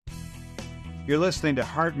You're listening to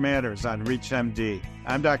Heart Matters on ReachMD.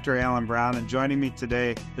 I'm Dr. Alan Brown, and joining me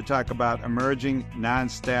today to talk about emerging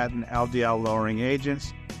non-statin LDL lowering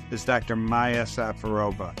agents is Dr. Maya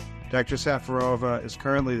Safarova. Dr. Safarova is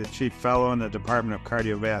currently the Chief Fellow in the Department of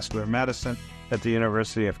Cardiovascular Medicine at the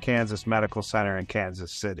University of Kansas Medical Center in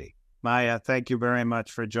Kansas City. Maya, thank you very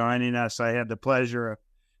much for joining us. I had the pleasure of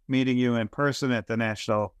meeting you in person at the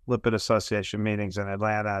National Lipid Association meetings in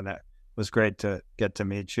Atlanta, and it was great to get to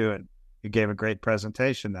meet you, and you gave a great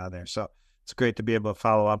presentation down there. So it's great to be able to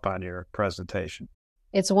follow up on your presentation.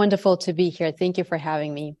 It's wonderful to be here. Thank you for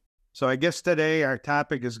having me. So I guess today our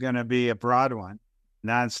topic is going to be a broad one,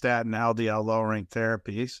 non-statin LDL lowering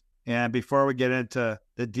therapies. And before we get into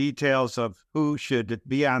the details of who should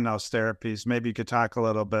be on those therapies, maybe you could talk a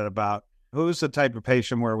little bit about who's the type of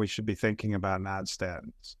patient where we should be thinking about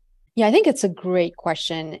non-statins. Yeah, I think it's a great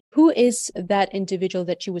question. Who is that individual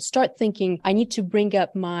that you would start thinking, I need to bring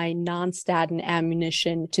up my non-statin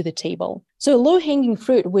ammunition to the table? So low-hanging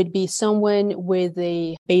fruit would be someone with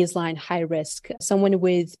a baseline high risk, someone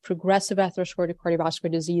with progressive atherosclerotic cardiovascular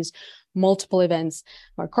disease, multiple events,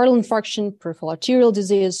 myocardial infarction, peripheral arterial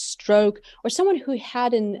disease, stroke, or someone who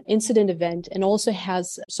had an incident event and also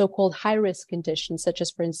has so-called high-risk conditions, such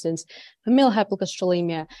as, for instance, familial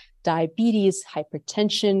hypercholesterolemia, diabetes,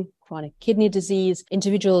 hypertension, chronic kidney disease,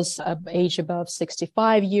 individuals of age above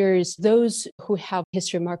 65 years, those who have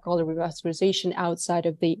history of myocardial revascularization outside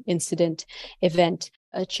of the incident event.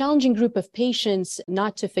 A challenging group of patients,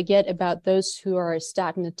 not to forget about those who are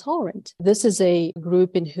statin intolerant. This is a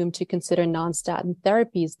group in whom to consider non-statin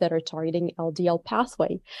therapies that are targeting LDL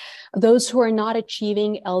pathway. Those who are not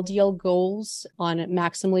achieving LDL goals on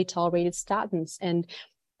maximally tolerated statins. And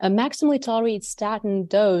a maximally tolerated statin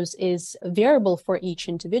dose is variable for each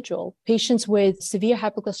individual. Patients with severe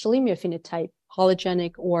hypercholesterolemia phenotype,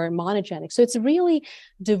 polygenic or monogenic. So it's a really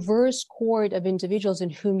diverse cohort of individuals in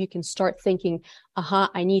whom you can start thinking,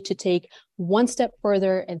 I need to take one step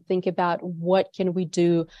further and think about what can we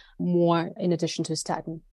do more in addition to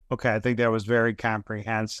statin. Okay, I think that was very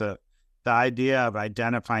comprehensive. The idea of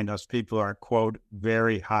identifying those people who are, quote,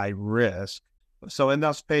 very high risk. So in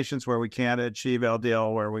those patients where we can't achieve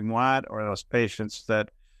LDL where we want, or those patients that,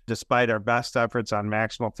 despite our best efforts on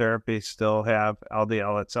maximal therapy, still have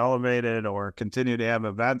LDL that's elevated or continue to have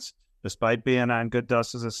events despite being on good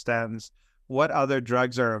doses of statins, what other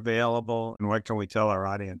drugs are available and what can we tell our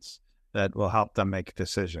audience that will help them make a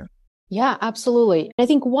decision? Yeah, absolutely. I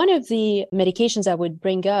think one of the medications I would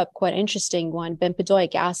bring up, quite interesting one,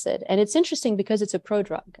 bempedoic acid. And it's interesting because it's a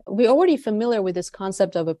prodrug. We're already familiar with this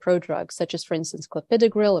concept of a prodrug, such as, for instance,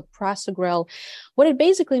 clopidogrel or prasugrel. What it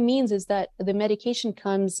basically means is that the medication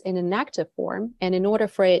comes in an active form. And in order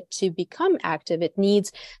for it to become active, it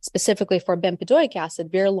needs, specifically for bempedoic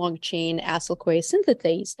acid, very long-chain acyl-CoA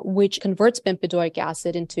synthetase, which converts bempedoic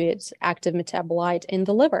acid into its active metabolite in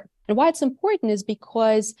the liver. And why it's important is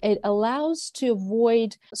because it allows to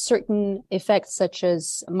avoid certain effects such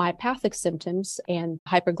as myopathic symptoms and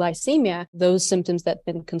hyperglycemia, those symptoms that have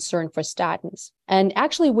been concerned for statins. And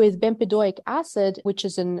actually with bempedoic acid, which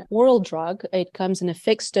is an oral drug, it comes in a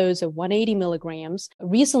fixed dose of 180 milligrams.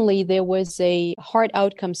 Recently, there was a heart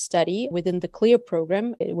outcome study within the CLEAR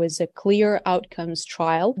program. It was a CLEAR outcomes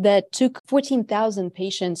trial that took 14,000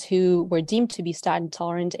 patients who were deemed to be statin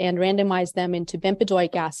intolerant and randomized them into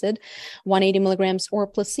bempedoic acid, 180 milligrams, or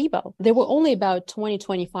placebo. There were only about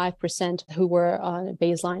 20-25% who were on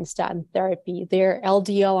baseline statin therapy. Their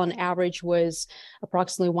LDL on average was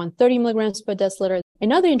approximately 130 milligrams per deciliter.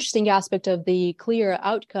 Another interesting aspect of the CLEAR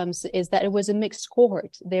outcomes is that it was a mixed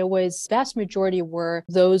cohort. There was vast majority were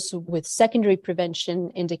those with secondary prevention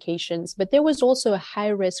indications, but there was also a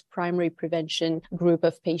high-risk primary prevention group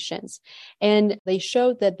of patients. And they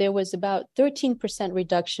showed that there was about 13%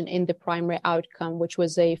 reduction in the primary outcome, which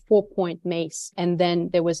was a 4-point MACE. And then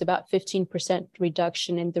there was about 15%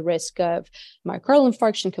 reduction in the risk of myocardial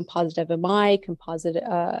infarction, composite MI, composite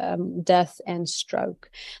death, and stroke.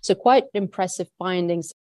 So quite impressive findings.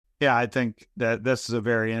 Yeah, I think that this is a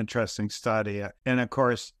very interesting study. And of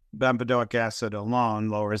course, bempedoic acid alone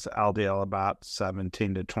lowers LDL about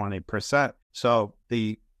 17 to 20%. So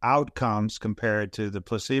the outcomes compared to the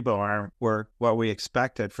placebo arm were what we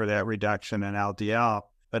expected for that reduction in LDL.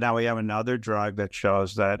 But now we have another drug that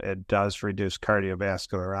shows that it does reduce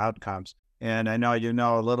cardiovascular outcomes. And I know you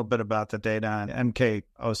know a little bit about the data on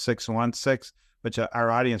MK-0616, which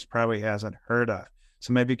our audience probably hasn't heard of.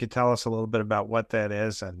 So maybe you could tell us a little bit about what that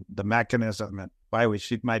is and the mechanism and why we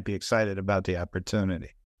might be excited about the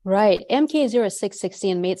opportunity. Right.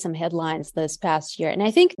 MK0616 made some headlines this past year. And I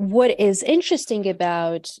think what is interesting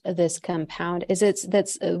about this compound is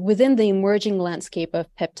that's within the emerging landscape of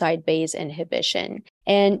peptide-based inhibition.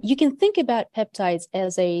 And you can think about peptides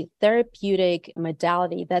as a therapeutic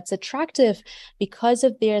modality that's attractive because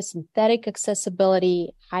of their synthetic accessibility,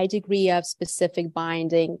 high degree of specific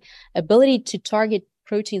binding, ability to target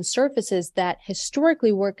protein surfaces that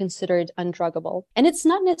historically were considered undruggable. And it's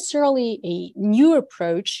not necessarily a new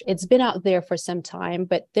approach. It's been out there for some time,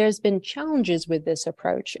 but there's been challenges with this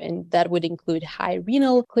approach, and that would include high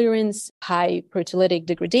renal clearance, high proteolytic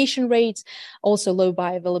degradation rates, also low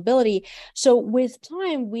bioavailability. So with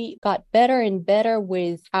time, we got better and better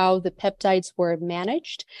with how the peptides were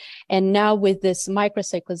managed. And now with this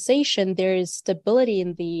microcyclization, there is stability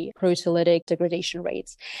in the proteolytic degradation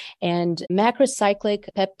rates. And macrocyclic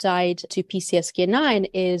peptide to PCSK9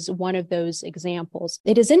 is one of those examples.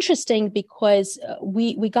 It is interesting because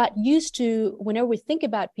we got used to, whenever we think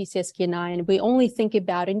about PCSK9, we only think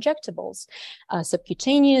about injectables,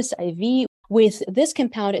 subcutaneous, IV. With this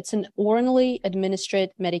compound, it's an orally administered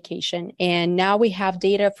medication. And now we have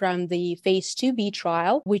data from the phase 2b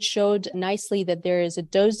trial, which showed nicely that there is a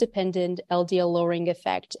dose-dependent LDL lowering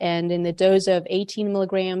effect. And in the dose of 18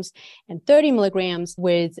 milligrams and 30 milligrams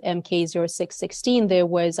with MK0616, there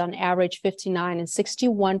was on average 59 and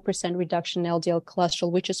 61% reduction in LDL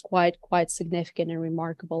cholesterol, which is quite significant and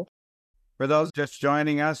remarkable. For those just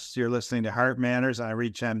joining us, you're listening to Heart Matters on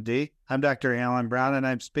ReachMD. I'm Dr. Alan Brown, and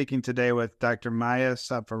I'm speaking today with Dr. Maya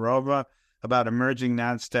Safarova about emerging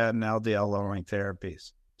non-statin LDL lowering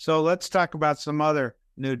therapies. So let's talk about some other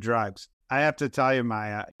new drugs. I have to tell you,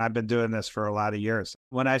 Maya, I've been doing this for a lot of years.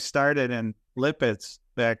 When I started in lipids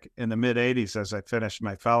back in the mid-'80s as I finished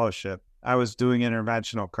my fellowship, I was doing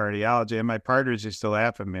interventional cardiology, and my partners used to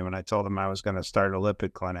laugh at me when I told them I was going to start a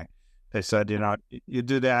lipid clinic. They said, you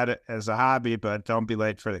do that as a hobby, but don't be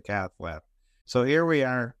late for the cath lab. So here we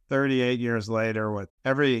are 38 years later with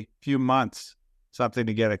every few months something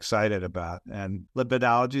to get excited about. And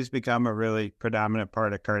lipidology has become a really predominant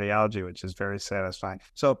part of cardiology, which is very satisfying.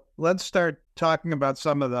 So let's start talking about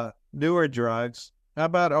some of the newer drugs. How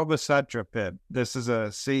about obicetrapib? This is a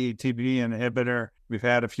CETP inhibitor. We've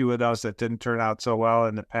had a few of those that didn't turn out so well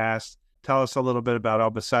in the past. Tell us a little bit about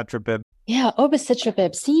obicetrapib. Yeah,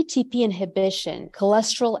 obicetrapib, CETP inhibition,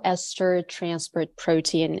 cholesterol ester transport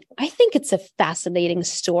protein. I think it's a fascinating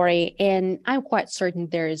story, and I'm quite certain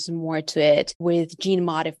there is more to it with gene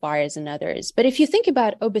modifiers and others. But if you think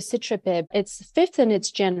about obicetrapib, it's fifth in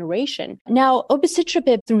its generation. Now,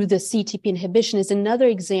 obicetrapib through the CETP inhibition is another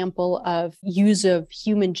example of use of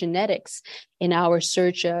human genetics in our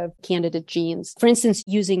search of candidate genes. For instance,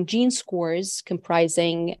 using gene scores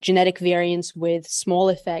comprising genetic variants with small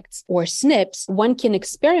effects or SNPs, one can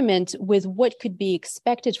experiment with what could be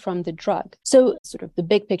expected from the drug. So sort of the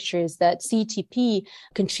big picture is that CETP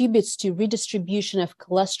contributes to redistribution of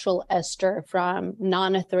cholesterol ester from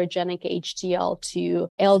non-atherogenic HDL to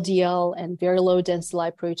LDL and very low density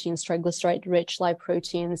lipoproteins, triglyceride-rich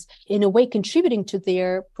lipoproteins, in a way contributing to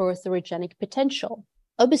their proatherogenic potential.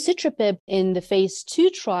 Obicetrapib in the phase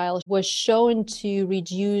 2 trial was shown to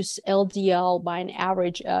reduce LDL by an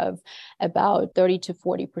average of about 30 to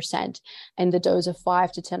 40% in the dose of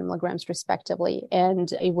 5 to 10 milligrams respectively.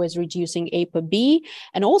 And it was reducing ApoB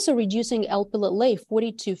and also reducing Lp(a)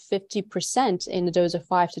 40 to 50% in the dose of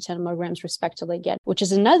 5 to 10 milligrams respectively again, which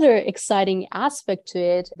is another exciting aspect to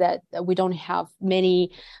it, that we don't have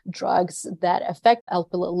many drugs that affect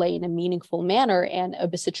Lp(a) in a meaningful manner. And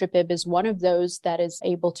obicetrapib is one of those that is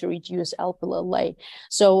able to reduce Lp(a).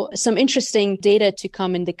 So some interesting data to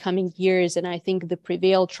come in the coming years. And I think the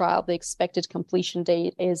PREVAIL trial, the expected completion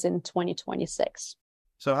date is in 2026.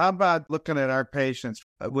 So how about looking at our patients?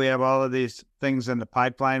 We have all of these things in the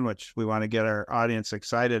pipeline, which we want to get our audience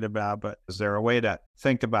excited about, but is there a way to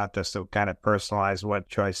think about this to kind of personalize what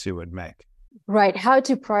choice you would make? Right, how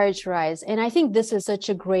to prioritize. And I think this is such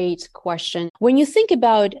a great question. When you think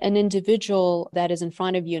about an individual that is in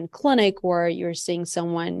front of you in clinic, or you're seeing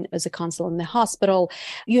someone as a consult in the hospital,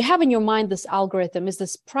 you have in your mind this algorithm. Is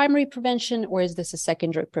this primary prevention or is this a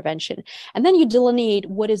secondary prevention? And then you delineate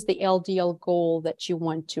what is the LDL goal that you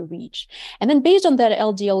want to reach. And then based on that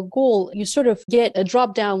LDL goal, you sort of get a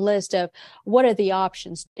drop-down list of what are the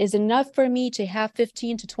options. Is it enough for me to have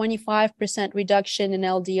 15 to 25% reduction in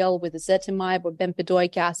LDL with ezetimibe or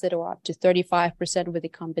bempedoic acid, or up to 35% with a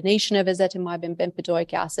combination of ezetimibe and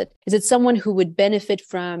bempedoic acid? Is it someone who would benefit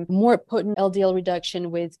from more potent LDL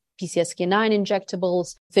reduction with PCSK9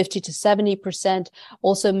 injectables, 50 to 70%.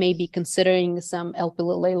 Also maybe considering some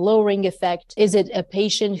Lp(a) lowering effect. Is it a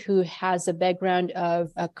patient who has a background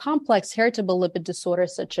of a complex heritable lipid disorder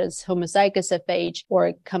such as homozygous FH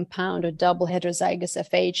or compound or double heterozygous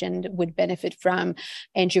FH and would benefit from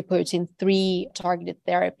angiopoietin 3 targeted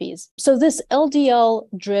therapies? So this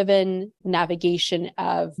LDL-driven navigation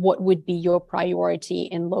of what would be your priority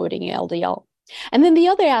in loading LDL. And then the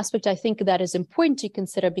other aspect I think that is important to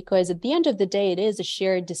consider, because at the end of the day, it is a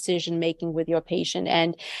shared decision making with your patient.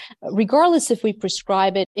 And regardless if we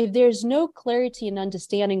prescribe it, if there's no clarity and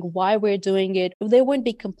understanding why we're doing it, there won't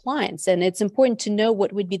be compliance. And it's important to know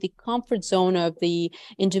what would be the comfort zone of the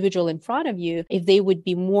individual in front of you, if they would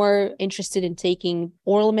be more interested in taking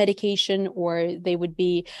oral medication, or they would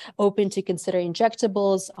be open to consider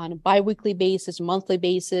injectables on a biweekly basis, monthly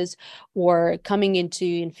basis, or coming into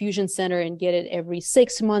infusion center and get it every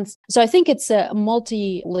 6 months. So I think it's a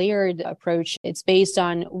multi-layered approach. It's based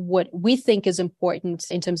on what we think is important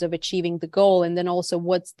in terms of achieving the goal, and then also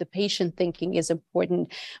what's the patient thinking is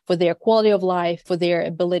important for their quality of life, for their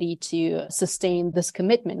ability to sustain this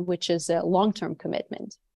commitment, which is a long-term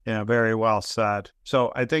commitment. Yeah, very well said.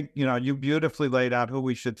 So I think, you beautifully laid out who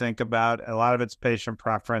we should think about. A lot of it's patient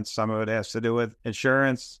preference. Some of it has to do with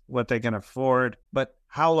insurance, what they can afford. But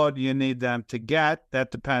how low do you need them to get? That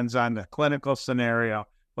depends on the clinical scenario,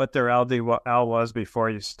 what their LDL was before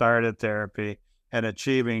you started therapy, and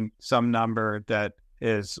achieving some number that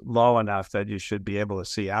is low enough that you should be able to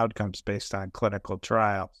see outcomes based on clinical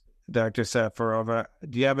trials. Dr. Safarova,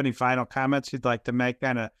 do you have any final comments you'd like to make,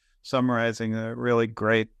 kind of summarizing the really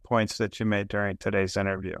great points that you made during today's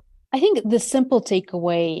interview? I think the simple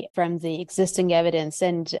takeaway from the existing evidence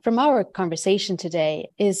and from our conversation today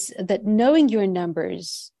is that knowing your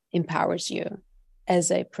numbers empowers you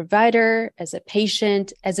as a provider, as a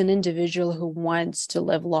patient, as an individual who wants to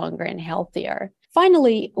live longer and healthier.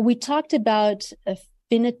 Finally, we talked about a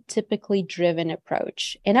phenotypically driven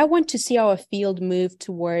approach. And I want to see our field move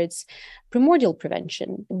towards primordial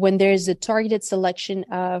prevention, when there's a targeted selection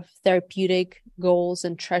of therapeutic goals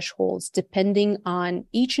and thresholds depending on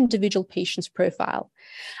each individual patient's profile.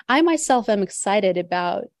 I myself am excited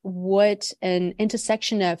about what an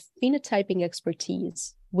intersection of phenotyping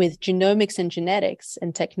expertise with genomics and genetics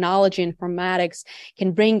and technology and informatics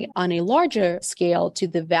can bring on a larger scale to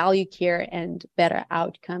the value care and better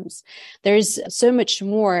outcomes. There's so much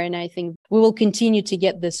more, and I think we will continue to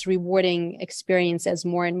get this rewarding experience as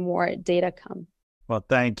more and more data come. Well,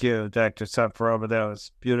 thank you, Dr. Safarova. That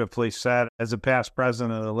was beautifully said. As a past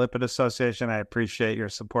president of the Lipid Association, I appreciate your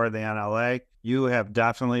support of the NLA. You have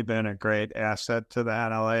definitely been a great asset to the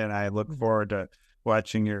NLA, and I look forward to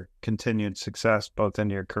watching your continued success, both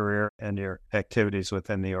in your career and your activities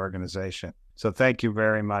within the organization. So thank you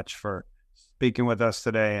very much for speaking with us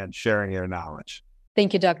today and sharing your knowledge.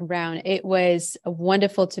 Thank you, Dr. Brown. It was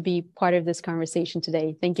wonderful to be part of this conversation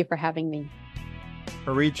today. Thank you for having me.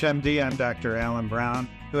 For ReachMD, I'm Dr. Alan Brown.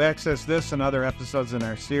 To access this and other episodes in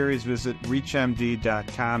our series, visit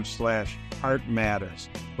reachmd.com/heartmatters,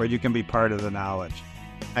 where you can be part of the knowledge.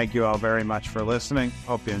 Thank you all very much for listening.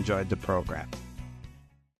 Hope you enjoyed the program.